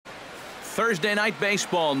Thursday night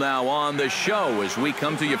baseball now on the show as we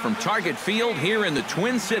come to you from Target Field here in the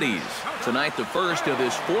Twin Cities. Tonight, the first of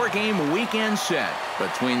this four-game weekend set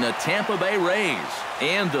between the Tampa Bay Rays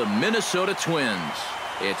and the Minnesota Twins.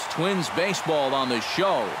 It's Twins baseball on the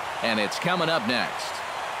show, and it's coming up next.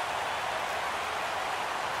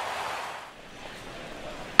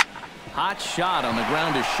 Hot shot on the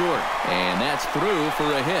ground to short, and that's through for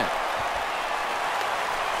a hit.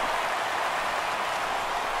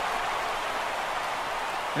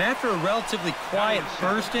 And after a relatively quiet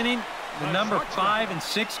first inning, the number 5 and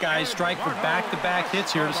 6 guys strike for back-to-back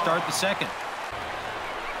hits here to start the second.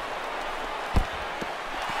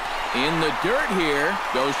 In the dirt here,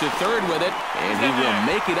 goes to third with it, and he will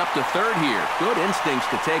make it up to third here. Good instincts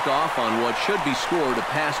to take off on what should be scored a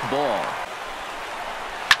passed ball.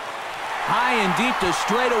 High and deep to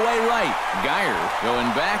straightaway right. Geyer going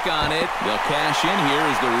back on it. They'll cash in here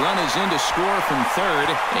as the run is in to score from third,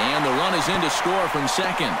 and the run is in to score from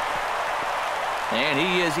second. And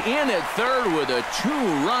he is in at third with a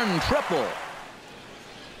 2-run triple.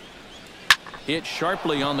 Hit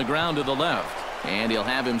sharply on the ground to the left, and he'll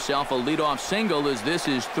have himself a leadoff single as this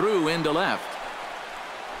is through into left.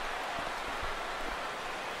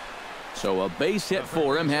 So a base hit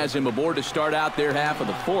for him has him aboard to start out their half of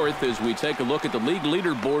the fourth as we take a look at the league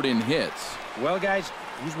leaderboard in hits. Well, guys,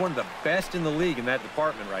 he's one of the best in the league in that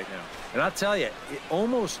department right now. And I'll tell you, it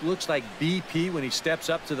almost looks like BP when he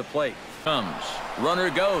steps up to the plate. Comes.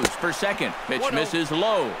 Runner goes for second. Pitch misses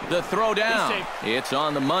low. The throw down. It's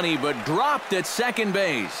on the money, but dropped at second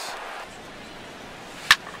base.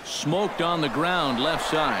 Smoked on the ground left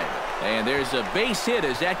side. And there's a base hit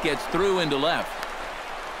as that gets through into left.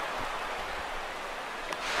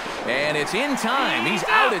 And it's in time. He's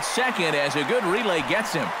out at second as a good relay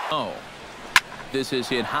gets him. Oh, this is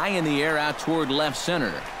hit high in the air out toward left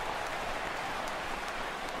center.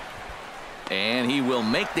 And he will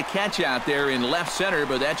make the catch out there in left center,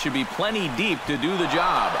 but that should be plenty deep to do the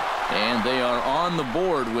job. And they are on the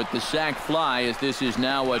board with the sac fly as this is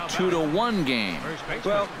now a 2-1 game.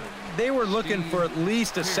 Well, they were looking for at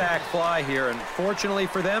least a sac fly here, and fortunately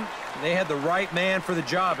for them, they had the right man for the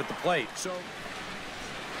job at the plate.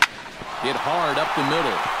 Hit hard up the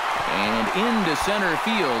middle and into center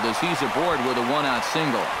field as he's aboard with a 1-out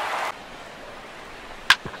single.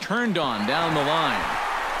 Turned on down the line,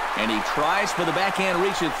 and he tries for the backhand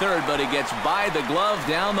reach at third, but it gets by the glove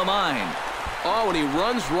down the line. Oh, and he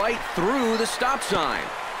runs right through the stop sign.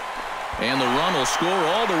 And the run will score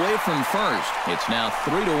all the way from first. It's now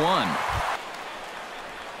 3-1.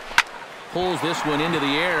 Pulls this one into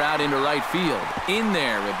the air out into right field. In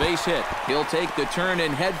there, a base hit. He'll take the turn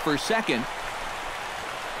and head for second.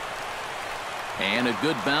 And a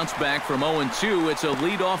good bounce back from 0-2. It's a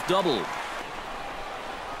leadoff double.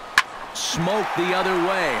 Smoked the other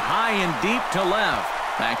way. High and deep to left.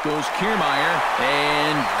 Back goes Kiermaier.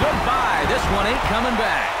 And goodbye. This one ain't coming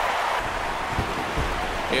back.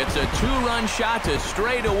 It's a 2-run shot to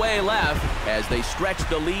straightaway left as they stretch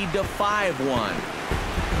the lead to 5-1.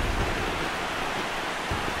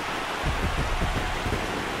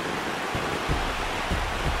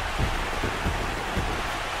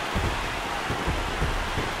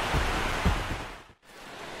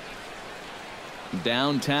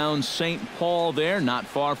 Downtown St. Paul there, not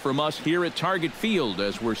far from us here at Target Field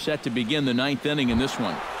as we're set to begin the 9th inning in this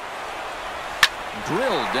one.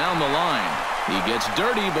 Drilled down the line. He gets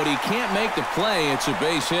dirty, but he can't make the play. It's a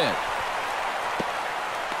base hit.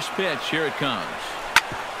 First pitch, here it comes.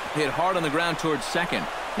 Hit hard on the ground towards second.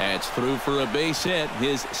 That's through for a base hit,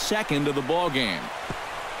 his second of the ball game.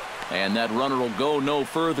 And that runner will go no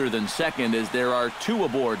further than second as there are 2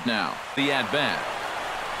 aboard now. The at-bat.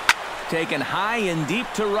 Taken high and deep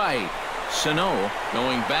to right. Sano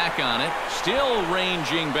going back on it. Still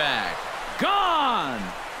ranging back. Gone!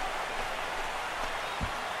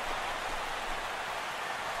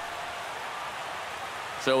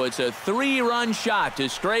 So it's a 3-run shot to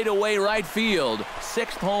straightaway right field.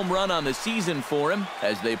 6th home run on the season for him.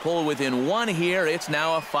 As they pull within 1 here, it's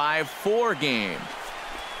now a 5-4 game.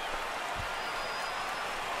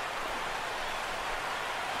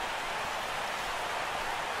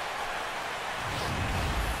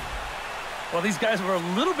 Well, these guys were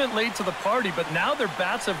a little bit late to the party, but now their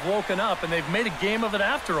bats have woken up, and they've made a game of it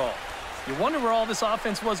after all. You wonder where all this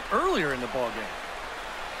offense was earlier in the ballgame.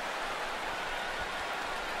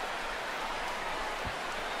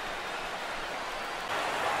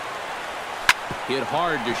 Hit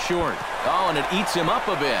hard to short. Oh, and it eats him up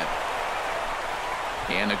a bit.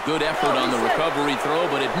 And a good effort on the recovery throw,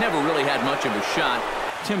 but it never really had much of a shot.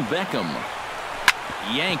 Tim Beckham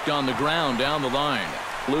yanked on the ground down the line.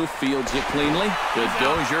 Lou fields it cleanly. To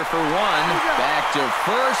Dozier for one. Back to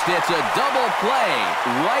first. It's a double play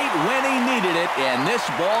right when he needed it, and this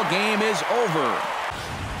ball game is over.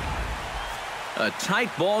 A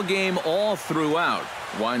tight ball game all throughout.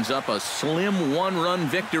 Winds up a slim one-run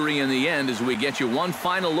victory in the end as we get you one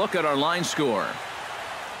final look at our line score.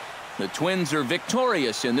 The Twins are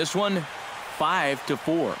victorious in this one,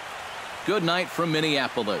 5-4. Good night from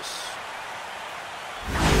Minneapolis.